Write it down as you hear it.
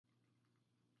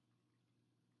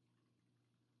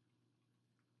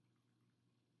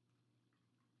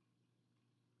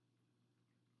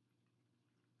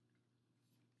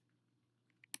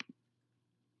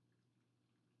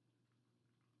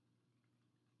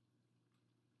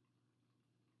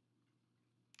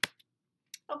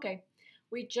Okay,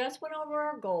 we just went over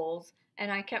our goals,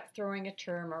 and I kept throwing a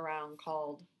term around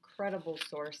called credible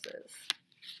sources.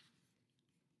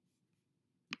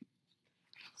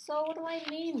 So, what do I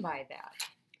mean by that?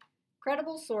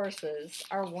 Credible sources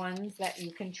are ones that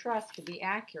you can trust to be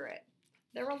accurate.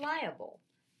 They're reliable.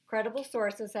 Credible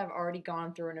sources have already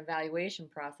gone through an evaluation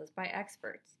process by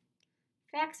experts.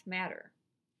 Facts matter.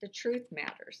 The truth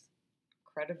matters.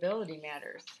 Credibility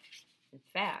matters. In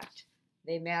fact,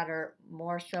 they matter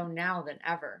more so now than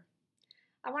ever.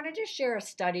 I wanted to share a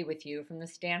study with you from the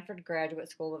Stanford Graduate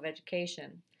School of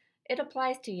Education. It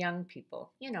applies to young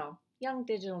people, young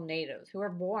digital natives who are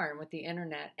born with the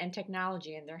internet and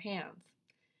technology in their hands.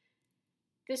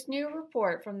 This new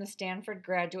report from the Stanford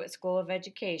Graduate School of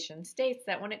Education states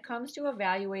that when it comes to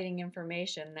evaluating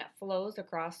information that flows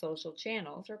across social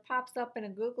channels or pops up in a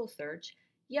Google search,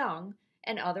 young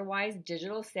and otherwise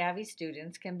digital savvy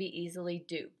students can be easily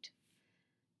duped.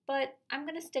 But I'm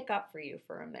going to stick up for you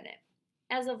for a minute.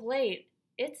 As of late,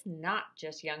 it's not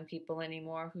just young people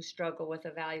anymore who struggle with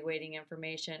evaluating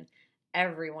information.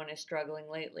 Everyone is struggling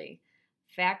lately.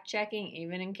 Fact checking,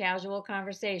 even in casual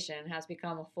conversation, has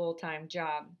become a full time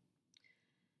job.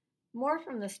 More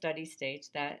from the study states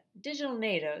that digital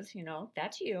natives,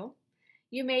 that's you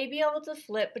may be able to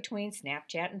flip between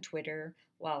Snapchat and Twitter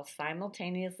while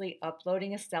simultaneously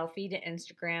uploading a selfie to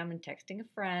Instagram and texting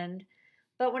a friend.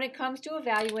 But when it comes to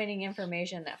evaluating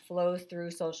information that flows through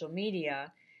social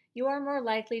media, you are more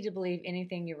likely to believe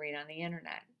anything you read on the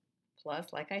internet.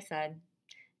 Plus, like I said,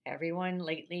 everyone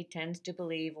lately tends to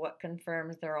believe what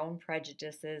confirms their own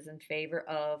prejudices in favor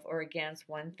of or against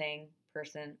one thing,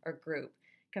 person, or group,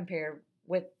 compared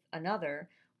with another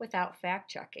without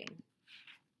fact checking.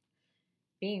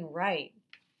 Being right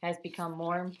has become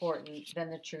more important than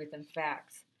the truth and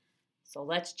facts. So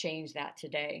let's change that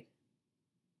today.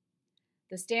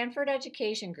 The Stanford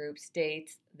Education Group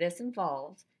states this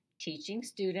involves teaching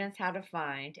students how to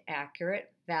find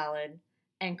accurate, valid,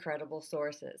 and credible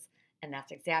sources. And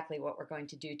that's exactly what we're going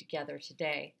to do together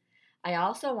today. I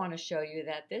also want to show you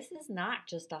that this is not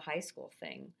just a high school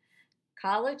thing.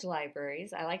 College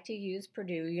libraries, I like to use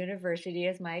Purdue University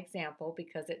as my example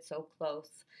because it's so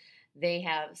close. They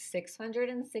have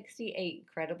 668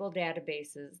 credible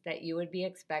databases that you would be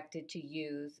expected to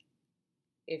use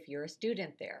if you're a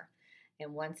student there.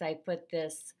 And once I put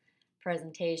this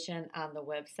presentation on the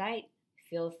website,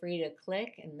 feel free to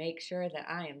click and make sure that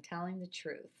I am telling the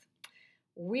truth.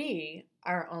 We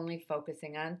are only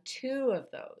focusing on two of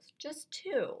those, just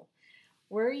two.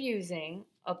 We're using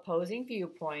Opposing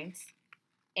Viewpoints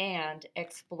and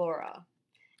Explora.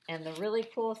 And the really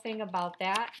cool thing about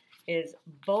that is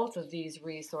both of these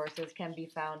resources can be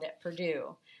found at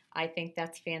Purdue. I think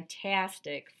that's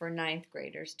fantastic for ninth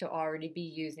graders to already be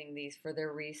using these for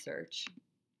their research.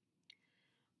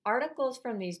 Articles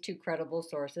from these two credible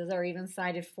sources are even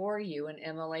cited for you in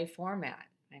MLA format.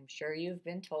 I'm sure you've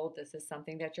been told this is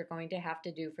something that you're going to have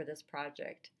to do for this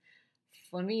project.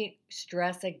 Let me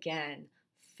stress again,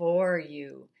 for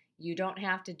you. You don't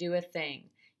have to do a thing.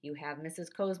 You have Mrs.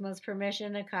 Kozma's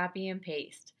permission to copy and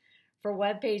paste. For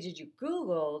web pages you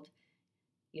Googled,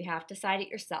 you have to cite it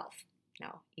yourself.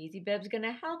 Now, EasyBib's going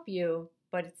to help you,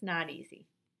 but it's not easy.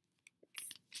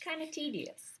 It's kind of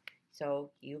tedious,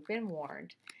 so you've been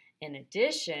warned. In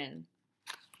addition,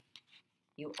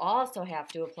 you also have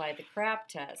to apply the CRAP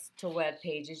test to web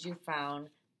pages you found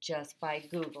just by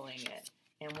Googling it,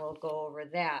 and we'll go over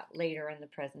that later in the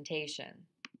presentation.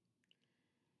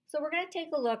 So we're going to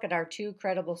take a look at our two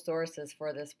credible sources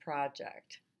for this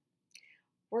project.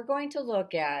 We're going to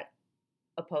look at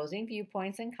Opposing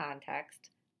Viewpoints and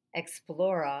Context,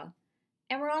 Explora,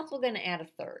 and we're also going to add a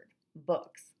third,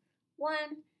 books.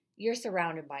 One, you're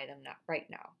surrounded by them right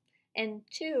now. And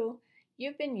two,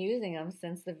 you've been using them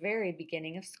since the very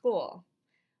beginning of school.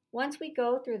 Once we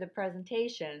go through the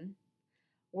presentation,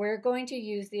 we're going to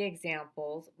use the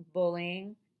examples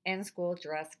bullying and school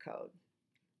dress code.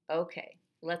 Okay,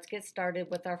 let's get started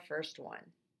with our first one.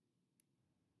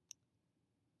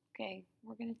 Okay,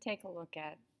 we're going to take a look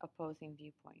at Opposing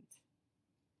Viewpoints.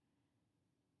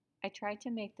 I tried to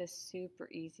make this super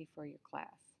easy for your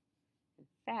class. In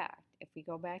fact, if we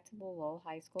go back to the Lowell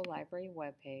High School Library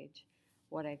webpage,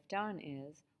 what I've done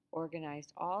is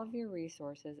organized all of your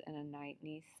resources in a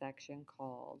nice section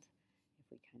called, if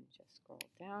we kind of just scroll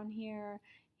down here,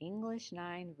 English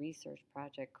 9 Research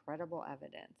Project Credible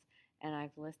Evidence. And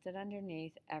I've listed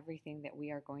underneath everything that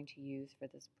we are going to use for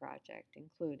this project,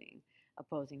 including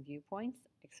Opposing Viewpoints,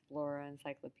 Explora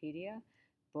Encyclopedia,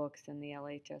 books in the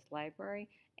LHS library,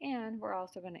 and we're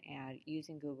also going to add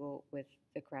using Google with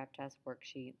the CRAP test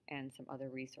worksheet and some other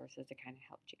resources to kind of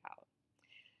help you out.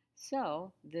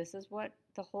 So this is what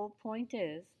the whole point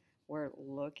is. We're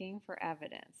looking for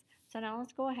evidence. So now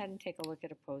let's go ahead and take a look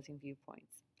at opposing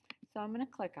viewpoints. So I'm going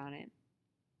to click on it.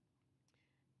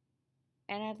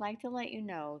 And I'd like to let you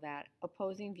know that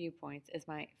Opposing Viewpoints is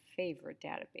my favorite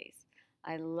database.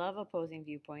 I love Opposing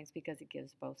Viewpoints because it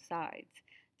gives both sides.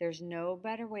 There's no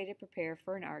better way to prepare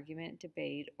for an argument,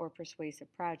 debate, or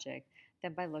persuasive project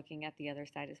than by looking at the other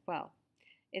side as well.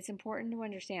 It's important to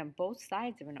understand both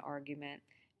sides of an argument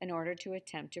in order to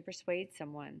attempt to persuade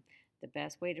someone. The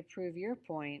best way to prove your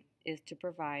point is to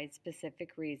provide specific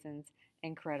reasons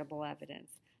and credible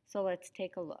evidence. So let's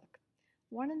take a look.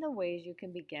 One of the ways you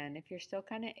can begin if you're still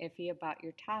kind of iffy about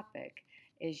your topic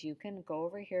is you can go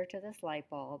over here to this light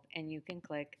bulb and you can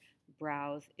click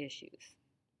Browse Issues.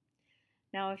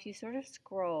 Now if you sort of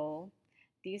scroll,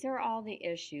 these are all the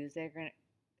issues that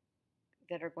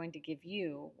are going to give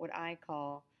you what I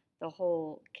call the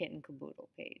whole kit and caboodle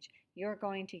page. You're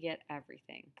going to get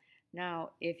everything. Now,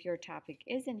 if your topic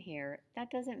isn't here,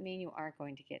 that doesn't mean you aren't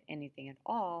going to get anything at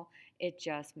all. It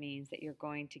just means that you're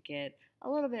going to get a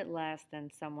little bit less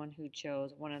than someone who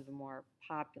chose one of the more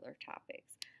popular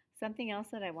topics. Something else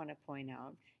that I want to point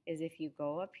out is if you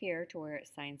go up here to where it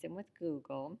signs in with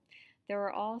Google, there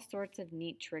are all sorts of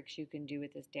neat tricks you can do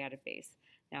with this database.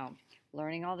 Now,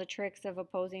 learning all the tricks of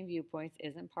opposing viewpoints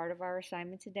isn't part of our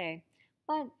assignment today,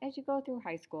 but as you go through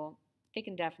high school, they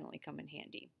can definitely come in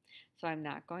handy. So I'm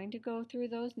not going to go through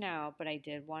those now, but I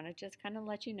did want to just kind of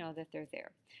let you know that they're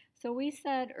there. So we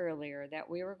said earlier that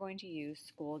we were going to use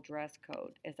school dress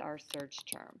code as our search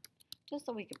term, just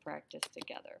so we could practice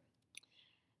together.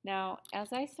 Now,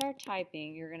 as I start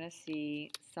typing, you're going to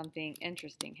see something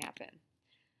interesting happen.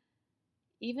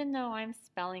 Even though I'm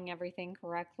spelling everything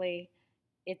correctly,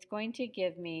 it's going to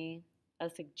give me a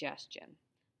suggestion.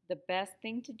 The best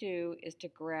thing to do is to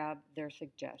grab their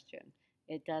suggestion.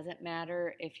 It doesn't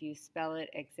matter if you spell it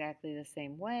exactly the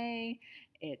same way.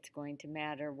 It's going to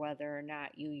matter whether or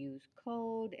not you use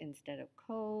code instead of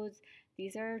codes.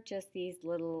 These are just these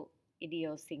little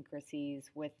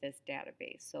idiosyncrasies with this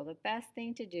database. So the best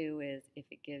thing to do is if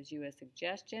it gives you a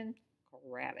suggestion,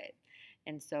 grab it.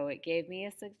 And so it gave me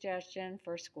a suggestion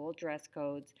for school dress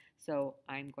codes, so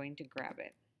I'm going to grab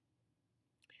it.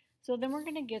 So then we're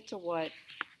going to get to what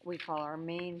we call our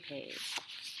main page.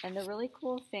 And the really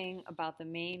cool thing about the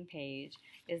main page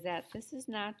is that this is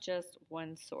not just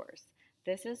one source.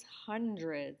 This is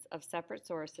hundreds of separate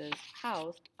sources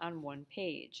housed on one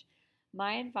page.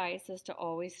 My advice is to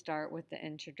always start with the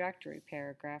introductory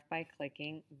paragraph by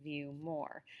clicking View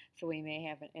More. So we may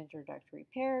have an introductory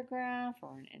paragraph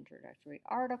or an introductory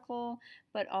article,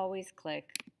 but always click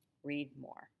Read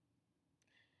More.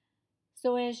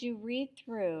 So as you read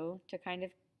through to kind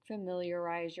of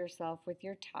familiarize yourself with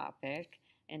your topic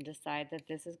and decide that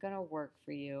this is going to work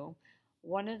for you,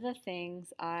 one of the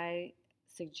things I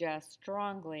suggest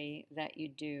strongly that you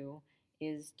do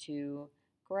is to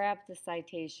grab the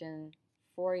citation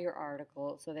for your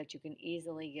article so that you can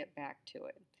easily get back to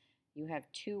it. You have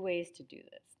two ways to do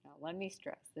this. Now let me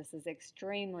stress, this is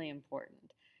extremely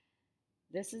important.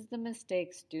 This is the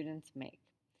mistake students make.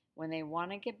 When they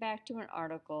want to get back to an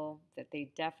article that they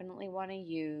definitely want to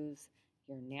use,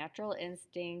 your natural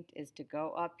instinct is to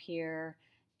go up here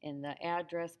in the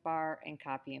address bar and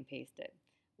copy and paste it.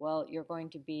 Well, you're going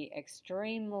to be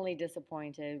extremely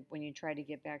disappointed when you try to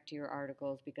get back to your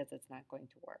articles because it's not going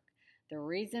to work. The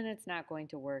reason it's not going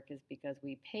to work is because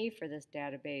we pay for this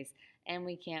database and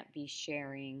we can't be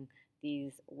sharing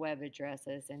these web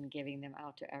addresses and giving them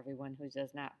out to everyone who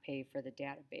does not pay for the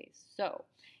database. So,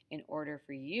 in order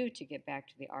for you to get back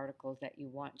to the articles that you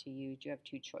want to use, you have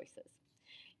two choices.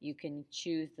 You can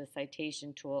choose the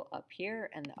citation tool up here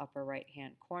in the upper right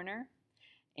hand corner,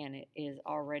 and it is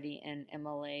already in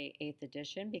MLA 8th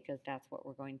edition because that's what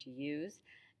we're going to use.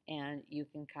 And you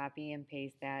can copy and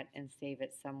paste that and save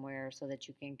it somewhere so that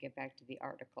you can get back to the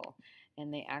article.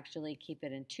 And they actually keep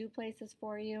it in two places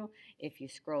for you. If you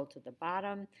scroll to the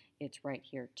bottom, it's right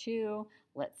here too.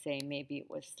 Let's say maybe it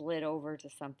was slid over to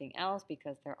something else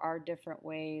because there are different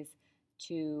ways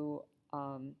to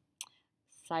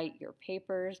cite your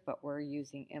papers, but we're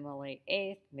using MLA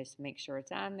 8th. Just make sure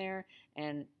it's on there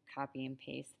and copy and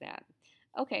paste that.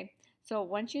 Okay. So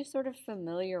once you sort of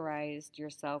familiarized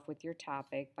yourself with your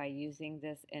topic by using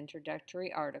this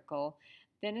introductory article,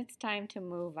 then it's time to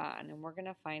move on and we're going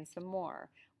to find some more.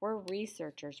 We're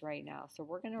researchers right now, so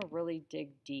we're going to really dig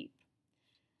deep.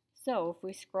 So if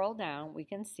we scroll down, we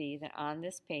can see that on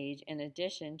this page, in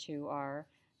addition to our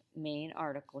main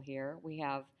article here, we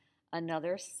have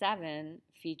another 7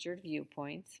 featured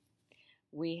viewpoints.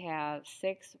 We have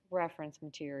 6 reference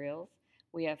materials.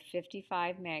 We have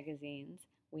 55 magazines.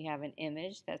 We have an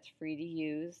image that's free to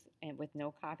use and with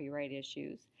no copyright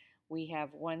issues. We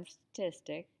have one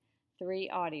statistic, 3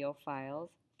 audio files,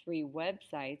 3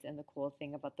 websites, and the cool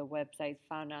thing about the websites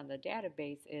found on the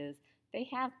database is they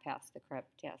have passed the CREP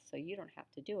test, so you don't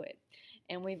have to do it.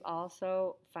 And we've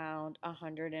also found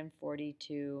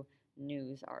 142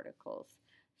 news articles.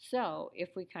 So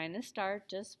if we kind of start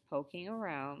just poking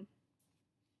around,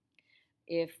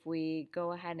 if we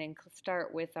go ahead and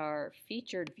start with our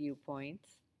featured viewpoints,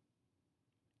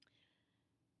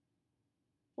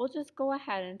 we'll just go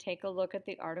ahead and take a look at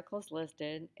the articles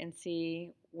listed and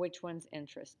see which ones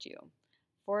interest you.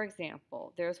 For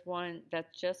example, there's one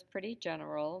that's just pretty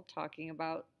general, talking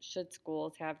about should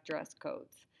schools have dress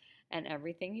codes. And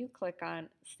everything you click on,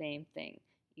 same thing.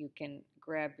 You can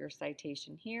grab your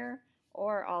citation here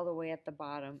or all the way at the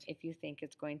bottom if you think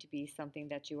it's going to be something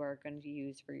that you are going to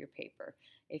use for your paper.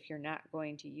 If you're not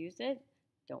going to use it,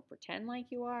 don't pretend like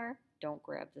you are. Don't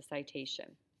grab the citation.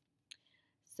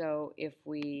 So if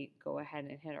we go ahead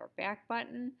and hit our back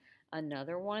button,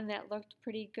 another one that looked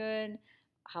pretty good.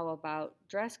 How about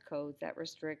dress codes that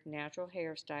restrict natural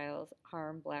hairstyles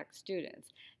harm black students?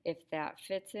 If that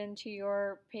fits into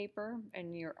your paper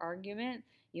and your argument,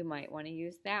 you might want to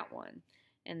use that one.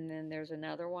 And then there's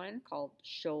another one called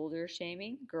shoulder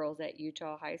shaming, girls at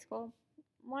Utah High School.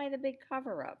 Why the big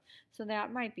cover up? So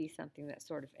that might be something that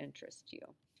sort of interests you.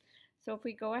 So if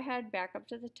we go ahead back up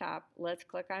to the top, let's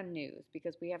click on news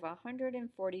because we have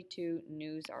 142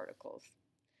 news articles.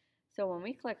 So when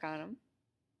we click on them,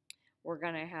 we're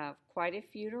going to have quite a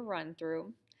few to run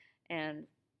through, and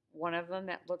one of them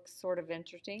that looks sort of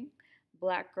interesting.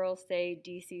 Black girls say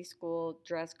DC school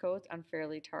dress codes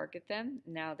unfairly target them.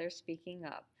 Now they're speaking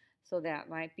up. So that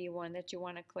might be one that you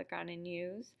want to click on and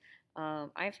use.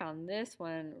 I found this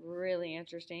one really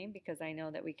interesting because I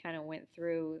know that we kind of went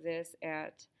through this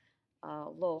at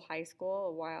Lowell High School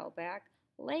a while back.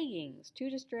 Leggings, too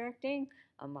distracting.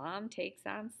 A mom takes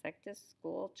on sexist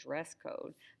school dress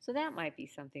code. So that might be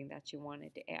something that you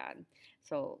wanted to add.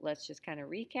 So let's just kind of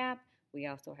recap. We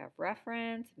also have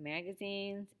reference,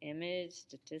 magazines, image,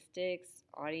 statistics,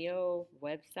 audio,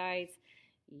 websites.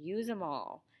 Use them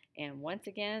all. And once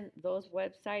again, those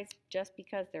websites, just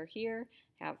because they're here,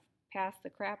 have passed the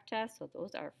CREP test, so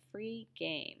those are free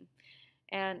game.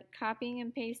 And copying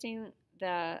and pasting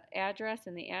the address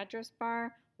in the address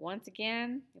bar, once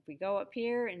again, if we go up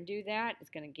here and do that,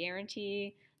 it's going to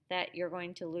guarantee that you're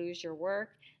going to lose your work,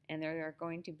 and there are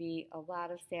going to be a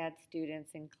lot of sad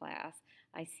students in class.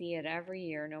 I see it every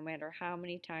year, no matter how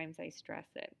many times I stress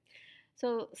it.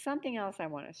 So something else I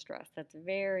want to stress that's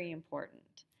very important.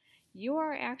 You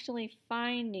are actually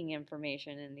finding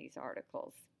information in these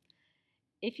articles.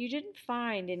 If you didn't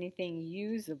find anything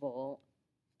usable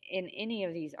in any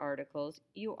of these articles,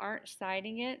 you aren't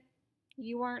citing it,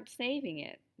 you aren't saving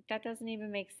it. That doesn't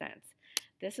even make sense.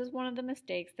 This is one of the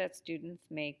mistakes that students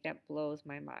make that blows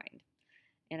my mind.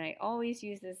 And I always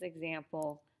use this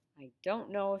example. I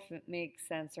don't know if it makes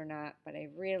sense or not, but I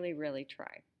really, really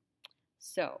try.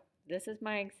 So this is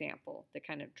my example to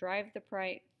kind of drive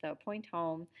the point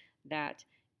home that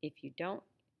if you don't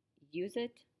use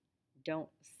it, don't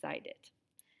cite it.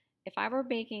 If I were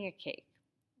baking a cake,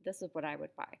 this is what I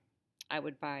would buy. I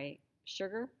would buy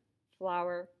sugar,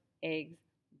 flour, eggs,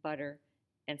 butter,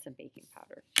 and some baking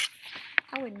powder.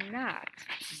 I would not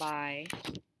buy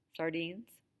sardines,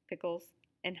 pickles,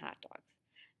 and hot dogs.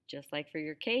 Just like for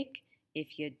your cake,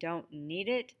 if you don't need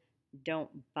it, don't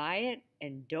buy it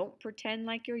and don't pretend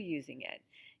like you're using it.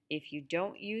 If you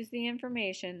don't use the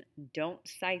information, don't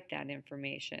cite that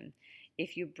information.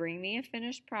 If you bring me a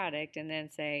finished product and then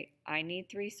say, I need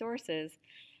 3 sources,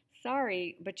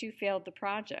 sorry, but you failed the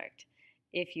project.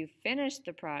 If you finish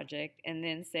the project and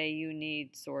then say you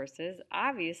need sources,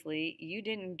 obviously you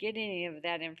didn't get any of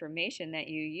that information that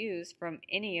you used from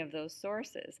any of those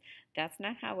sources. That's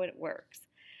not how it works.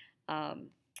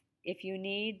 If you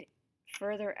need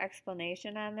further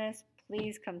explanation on this,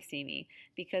 please come see me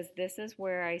because this is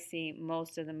where I see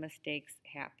most of the mistakes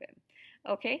happen.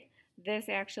 Okay, this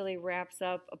actually wraps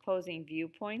up opposing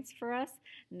viewpoints for us.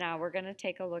 Now we're going to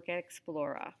take a look at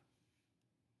Explora.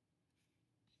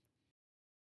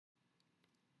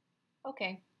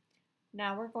 Okay,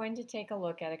 now we're going to take a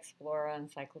look at Explora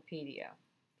Encyclopedia.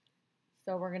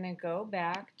 So we're going to go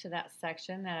back to that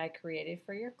section that I created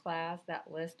for your class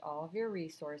that lists all of your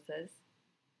resources.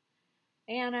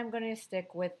 And I'm going to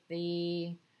stick with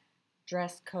the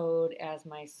dress code as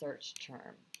my search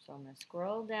term. So I'm going to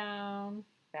scroll down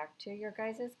back to your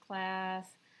guys' class,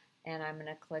 and I'm going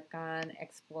to click on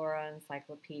Explora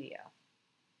Encyclopedia.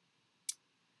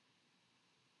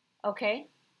 Okay,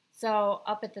 so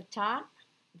up at the top,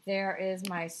 there is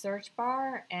my search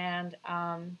bar, and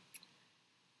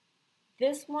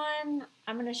this one,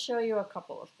 I'm going to show you a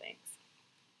couple of things.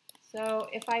 So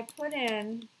if I put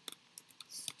in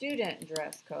student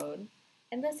dress code,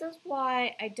 and this is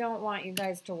why I don't want you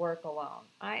guys to work alone.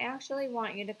 I actually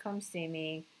want you to come see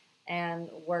me and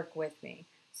work with me.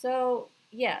 So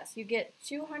yes, you get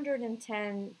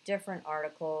 210 different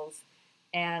articles,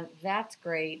 and that's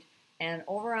great. And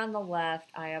over on the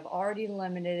left, I have already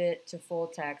limited it to full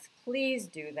text. Please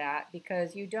do that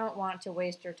because you don't want to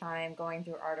waste your time going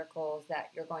through articles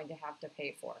that you're going to have to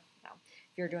pay for. Now,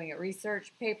 if you're doing a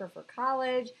research paper for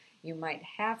college, you might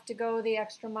have to go the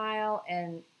extra mile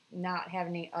and not have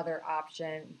any other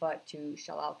option but to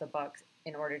shell out the bucks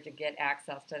in order to get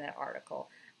access to that article.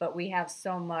 But we have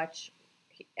so much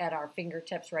at our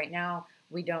fingertips right now,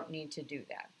 we don't need to do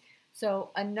that. So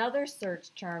another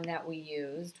search term that we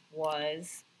used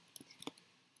was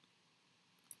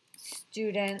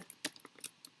student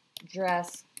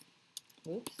dress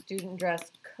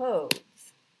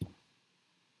codes.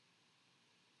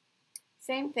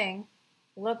 Same thing,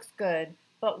 looks good,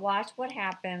 but watch what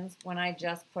happens when I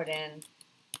just put in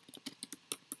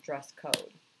dress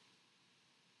code.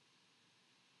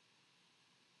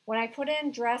 When I put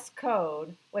in dress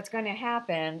code, what's going to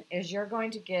happen is you're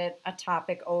going to get a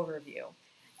topic overview.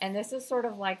 And this is sort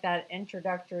of like that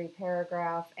introductory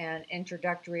paragraph and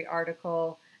introductory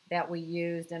article that we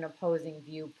used in opposing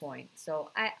viewpoints.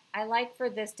 So I like for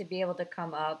this to be able to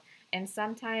come up, and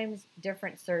sometimes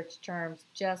different search terms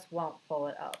just won't pull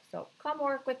it up. So come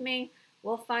work with me.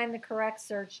 We'll find the correct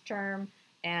search term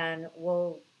and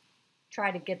we'll try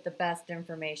to get the best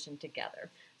information together.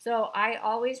 So I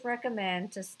always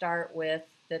recommend to start with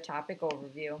the topic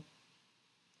overview.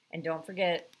 And don't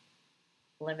forget,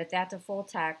 limit that to full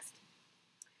text.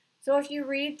 So if you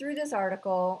read through this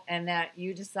article and that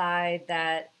you decide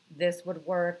that this would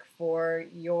work for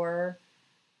your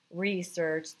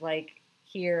research, like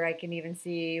here I can even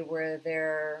see where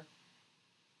they're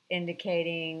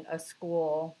indicating a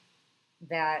school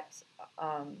that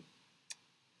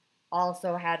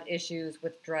also had issues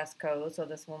with dress code, so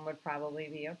this one would probably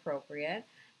be appropriate.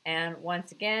 And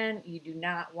once again, you do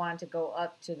not want to go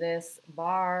up to this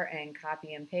bar and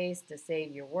copy and paste to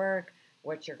save your work.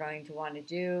 What you're going to want to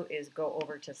do is go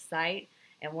over to Cite.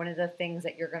 And one of the things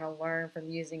that you're going to learn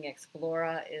from using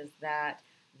Explora is that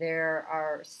there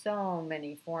are so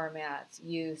many formats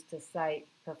used to cite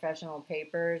professional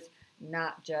papers,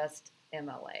 not just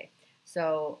MLA.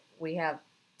 So we have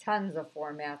tons of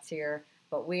formats here,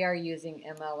 but we are using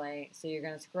MLA. So you're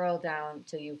going to scroll down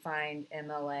till you find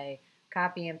MLA,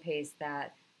 copy and paste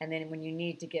that, and then when you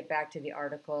need to get back to the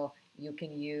article, you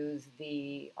can use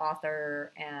the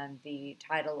author and the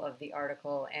title of the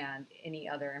article and any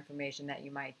other information that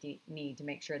you might need to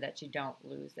make sure that you don't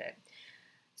lose it.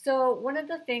 So one of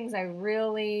the things I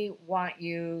really want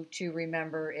you to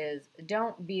remember is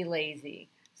don't be lazy.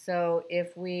 So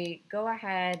if we go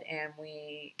ahead and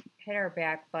we hit our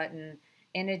back button,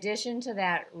 in addition to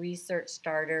that research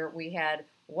starter, we had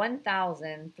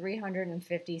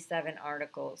 1,357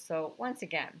 articles. So once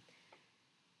again,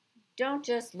 don't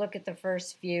just look at the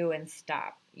first few and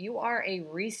stop. You are a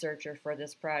researcher for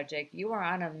this project. You are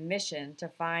on a mission to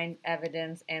find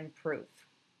evidence and proof.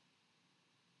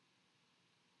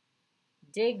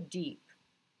 Dig deep.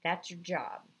 That's your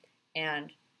job.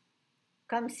 And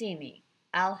come see me.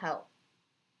 I'll help.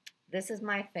 This is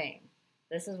my thing.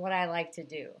 This is what I like to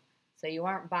do. So you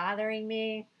aren't bothering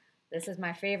me. This is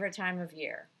my favorite time of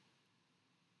year.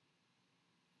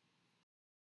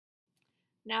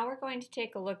 Now we're going to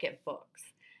take a look at books.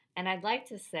 And I'd like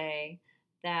to say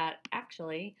that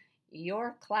actually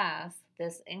your class,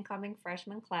 this incoming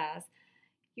freshman class,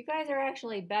 you guys are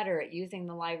actually better at using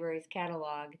the library's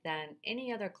catalog than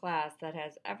any other class that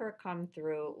has ever come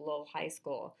through Lowell High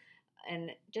School.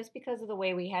 And just because of the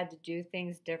way we had to do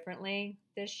things differently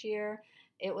this year,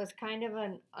 it was kind of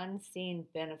an unseen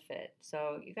benefit.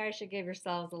 So you guys should give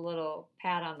yourselves a little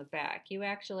pat on the back. You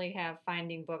actually have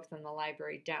finding books in the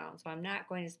library down. So I'm not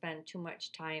going to spend too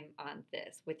much time on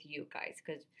this with you guys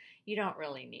because you don't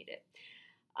really need it.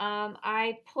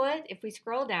 If we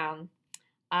scroll down,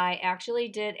 I actually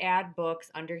did add books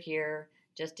under here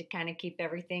just to kind of keep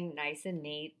everything nice and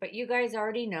neat. But you guys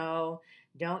already know,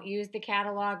 don't use the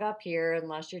catalog up here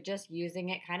unless you're just using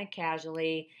it kind of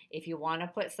casually. If you want to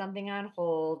put something on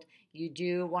hold, you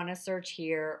do want to search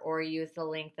here or use the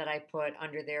link that I put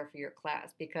under there for your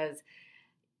class, because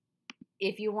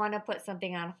if you want to put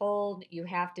something on hold, you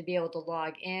have to be able to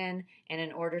log in, and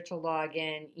in order to log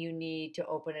in, you need to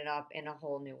open it up in a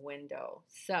whole new window.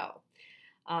 So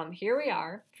here we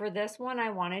are. For this one, I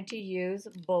wanted to use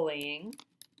bullying.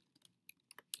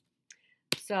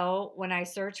 So when I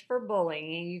search for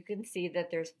bullying, you can see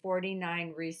that there's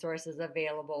 49 resources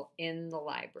available in the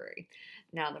library.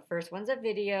 Now the first one's a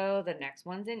video, the next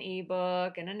one's an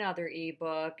ebook and another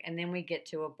ebook, and then we get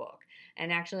to a book.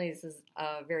 And actually this is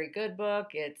a very good book.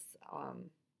 It's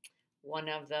one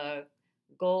of the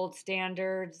gold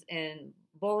standards in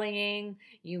bullying.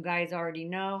 You guys already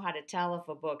know how to tell if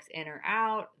a book's in or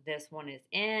out. This one is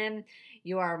in.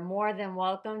 You are more than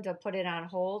welcome to put it on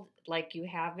hold like you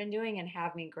have been doing and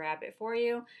have me grab it for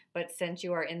you. But since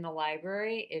you are in the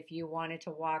library, if you wanted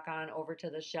to walk on over to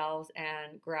the shelves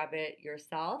and grab it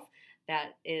yourself,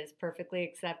 that is perfectly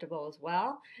acceptable as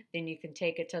well. Then you can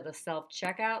take it to the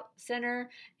self-checkout center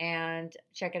and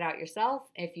check it out yourself.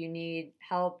 If you need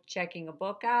help checking a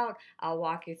book out, I'll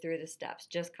walk you through the steps.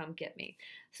 Just come get me.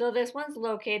 So this one's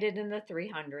located in the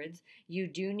 300s. You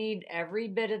do need every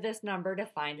bit of this number to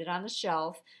find it on the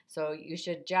shelf. So you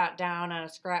should jot down on a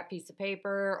scrap piece of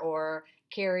paper or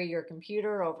carry your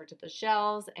computer over to the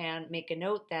shelves and make a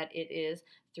note that it is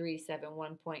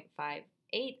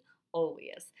 371.58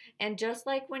 Oleus. And just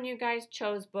like when you guys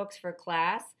chose books for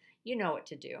class, you know what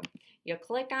to do. You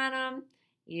click on them,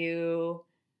 you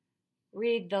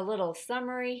read the little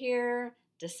summary here,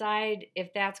 decide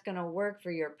if that's going to work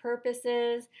for your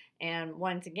purposes, and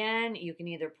once again, you can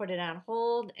either put it on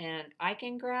hold and I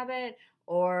can grab it,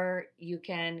 or you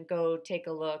can go take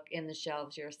a look in the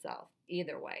shelves yourself.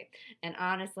 Either way. And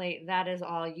honestly, that is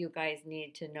all you guys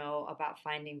need to know about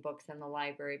finding books in the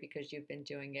library because you've been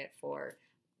doing it for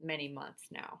many months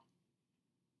now.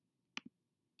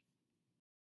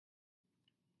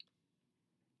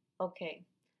 Okay,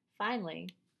 finally,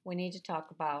 we need to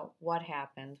talk about what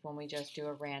happens when we just do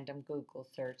a random Google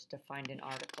search to find an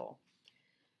article.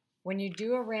 When you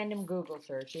do a random Google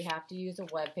search, you have to use a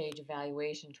web page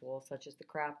evaluation tool such as the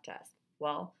CRAP test.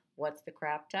 Well, what's the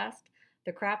CRAP test?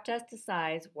 The CRAP test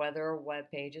decides whether a web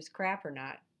page is crap or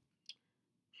not.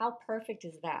 How perfect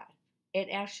is that? It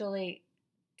actually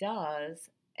does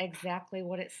exactly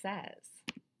what it says.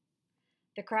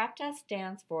 The CRAP test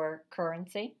stands for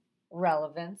currency,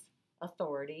 relevance,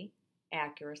 authority,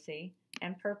 accuracy,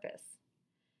 and purpose.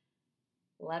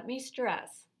 Let me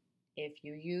stress, if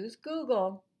you use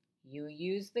Google, you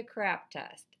use the CRAP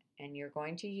test, and you're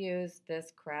going to use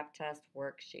this CRAP test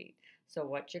worksheet. So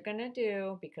what you're going to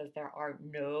do, because there are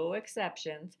no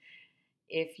exceptions,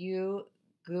 if you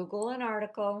Google an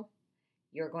article,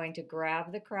 you're going to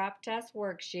grab the CRAP test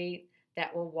worksheet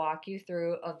that will walk you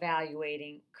through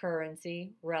evaluating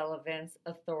currency, relevance,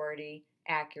 authority,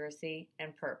 accuracy,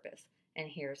 and purpose. And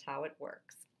here's how it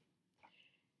works.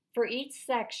 For each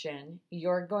section,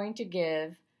 you're going to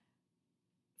give,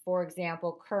 for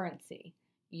example, currency.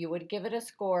 You would give it a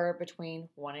score between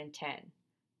 1 and 10.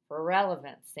 For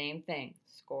relevance, same thing.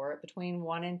 Score it between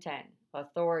 1 and 10.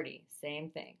 Authority, same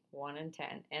thing. 1 and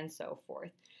 10, and so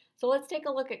forth. So let's take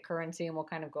a look at currency, and we'll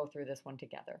kind of go through this one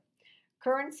together.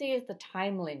 Currency is the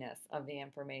timeliness of the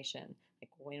information.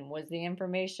 Like, when was the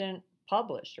information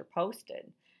published or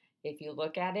posted? If you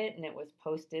look at it and it was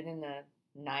posted in the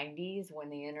 90s when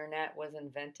the internet was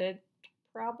invented,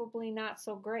 probably not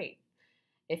so great.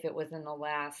 If it was in the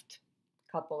last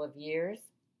couple of years,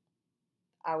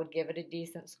 I would give it a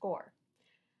decent score.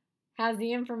 Has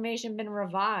the information been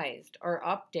revised or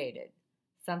updated?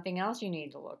 Something else you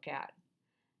need to look at.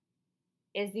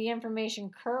 Is the information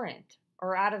current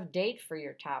or out of date for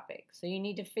your topic? So you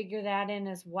need to figure that in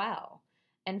as well.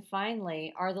 And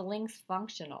finally, are the links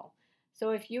functional?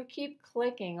 So if you keep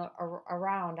clicking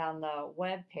around on the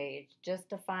web page just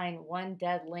to find one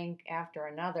dead link after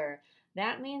another,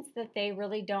 that means that they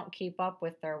really don't keep up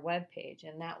with their web page,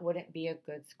 and that wouldn't be a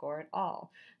good score at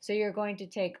all. So you're going to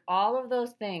take all of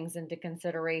those things into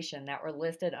consideration that were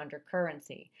listed under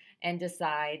currency and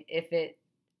decide if it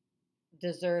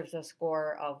deserves a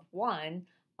score of 1,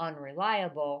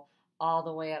 unreliable, all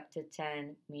the way up to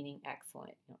 10, meaning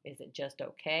excellent. Is it just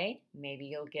okay? Maybe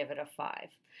you'll give it a 5.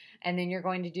 And then you're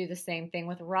going to do the same thing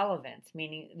with relevance,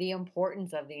 meaning the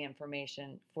importance of the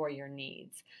information for your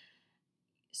needs.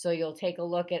 So you'll take a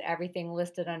look at everything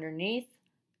listed underneath,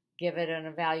 give it an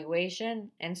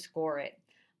evaluation, and score it.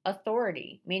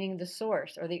 Authority, meaning the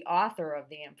source or the author of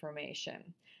the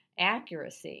information.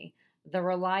 Accuracy, the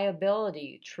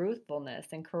reliability,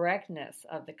 truthfulness, and correctness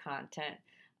of the content.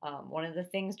 One of the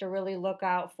things to really look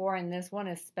out for in this one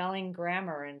is spelling,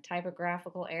 grammar, and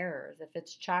typographical errors. If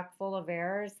it's chock full of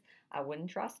errors, I wouldn't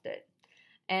trust it.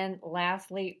 And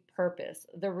lastly, purpose,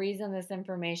 the reason this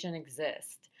information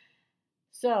exists.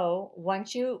 So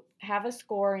once you have a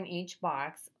score in each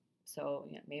box, so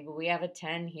maybe we have a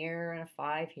 10 here and a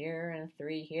 5 here and a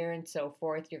 3 here and so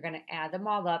forth, you're going to add them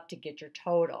all up to get your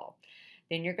total.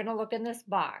 Then you're going to look in this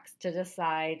box to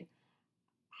decide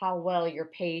how well your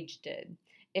page did.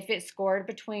 If it scored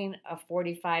between a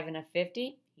 45 and a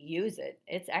 50, use it.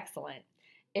 It's excellent.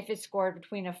 If it scored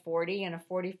between a 40 and a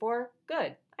 44,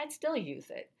 good. I'd still use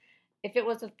it. If it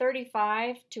was a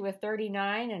 35 to a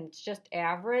 39 and it's just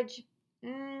average,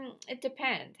 it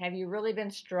depends. Have you really been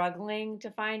struggling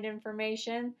to find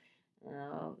information?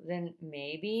 Then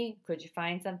maybe, could you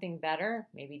find something better?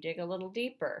 Maybe dig a little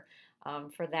deeper.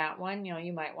 For that one,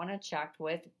 you might want to check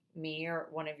with me or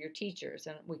one of your teachers,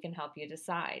 and we can help you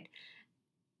decide.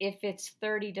 If it's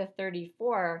 30 to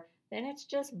 34, then it's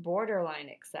just borderline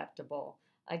acceptable.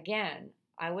 Again,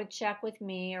 I would check with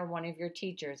me or one of your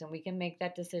teachers, and we can make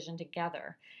that decision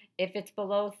together. If it's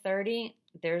below 30,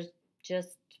 there's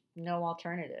just no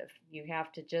alternative. You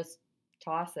have to just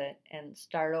toss it and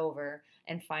start over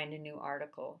and find a new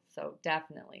article. So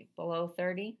definitely below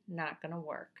 30, not going to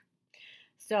work.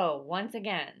 So once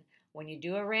again, when you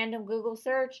do a random Google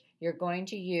search, you're going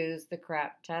to use the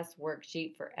CRAP test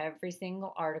worksheet for every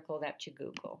single article that you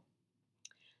Google.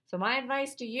 So my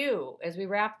advice to you as we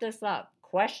wrap this up,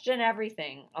 question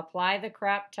everything. Apply the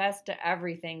CRAP test to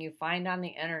everything you find on the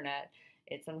internet.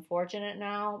 It's unfortunate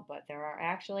now, but there are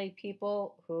actually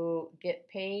people who get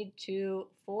paid to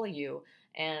fool you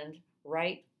and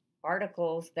write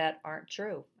articles that aren't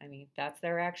true. I mean, that's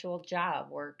their actual job.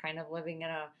 We're kind of living in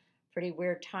a pretty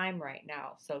weird time right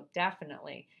now. So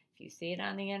definitely, if you see it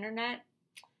on the internet,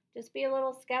 just be a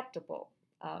little skeptical.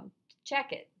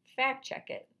 Check it, fact check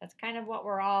it. That's kind of what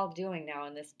we're all doing now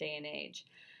in this day and age.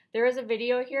 There is a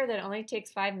video here that only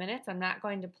takes 5 minutes. I'm not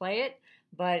going to play it,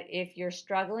 but if you're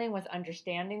struggling with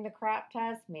understanding the CRAP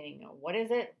test, meaning what is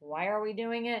it, why are we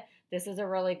doing it, this is a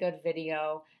really good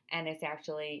video, and it's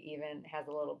actually even has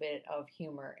a little bit of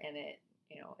humor in it.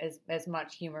 As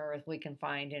much humor as we can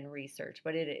find in research,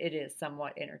 but it is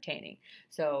somewhat entertaining.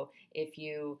 So if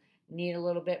you need a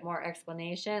little bit more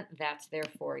explanation, that's there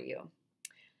for you.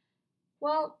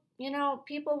 Well,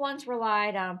 people once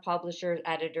relied on publishers,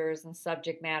 editors, and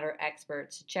subject matter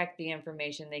experts to check the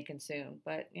information they consume.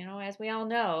 But, as we all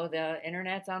know, the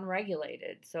internet's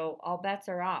unregulated, so all bets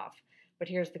are off. But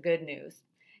here's the good news.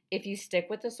 If you stick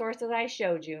with the sources I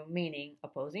showed you, meaning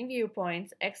Opposing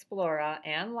Viewpoints, Explora,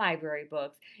 and library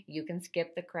books, you can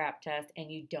skip the CRAP test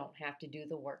and you don't have to do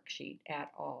the worksheet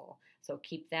at all. So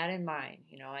keep that in mind.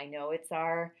 I know it's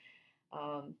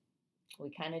we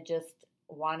kind of just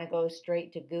want to go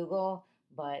straight to Google,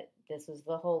 but this is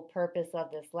the whole purpose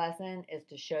of this lesson, is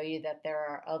to show you that there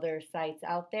are other sites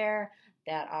out there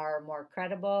that are more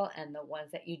credible and the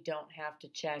ones that you don't have to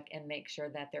check and make sure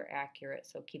that they're accurate.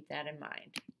 So keep that in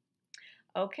mind.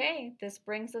 Okay, this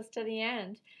brings us to the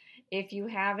end. If you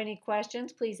have any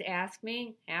questions, please ask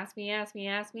me. Ask me.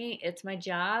 It's my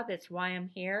job. It's why I'm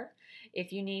here.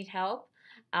 If you need help,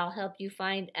 I'll help you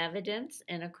find evidence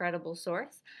in a credible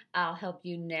source. I'll help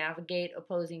you navigate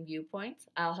Opposing Viewpoints.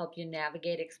 I'll help you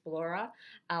navigate Explora.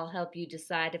 I'll help you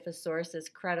decide if a source is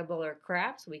credible or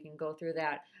crap, so we can go through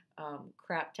that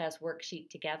CRAP test worksheet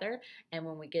together. And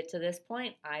when we get to this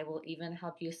point, I will even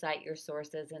help you cite your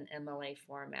sources in MLA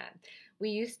format.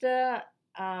 We used to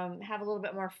have a little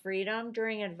bit more freedom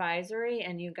during advisory,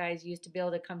 and you guys used to be able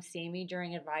to come see me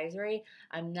during advisory.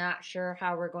 I'm not sure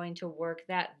how we're going to work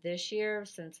that this year,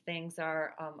 since things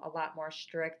are a lot more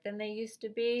strict than they used to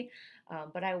be.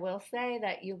 But I will say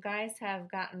that you guys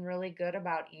have gotten really good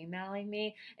about emailing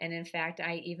me, and in fact,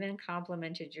 I even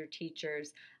complimented your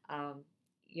teachers.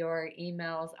 Your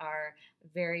emails are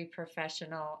very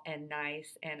professional and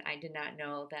nice, and I did not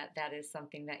know that that is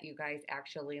something that you guys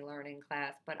actually learn in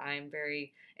class, but I'm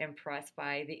very impressed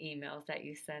by the emails that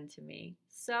you send to me.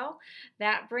 So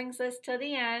that brings us to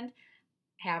the end.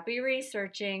 Happy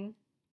researching.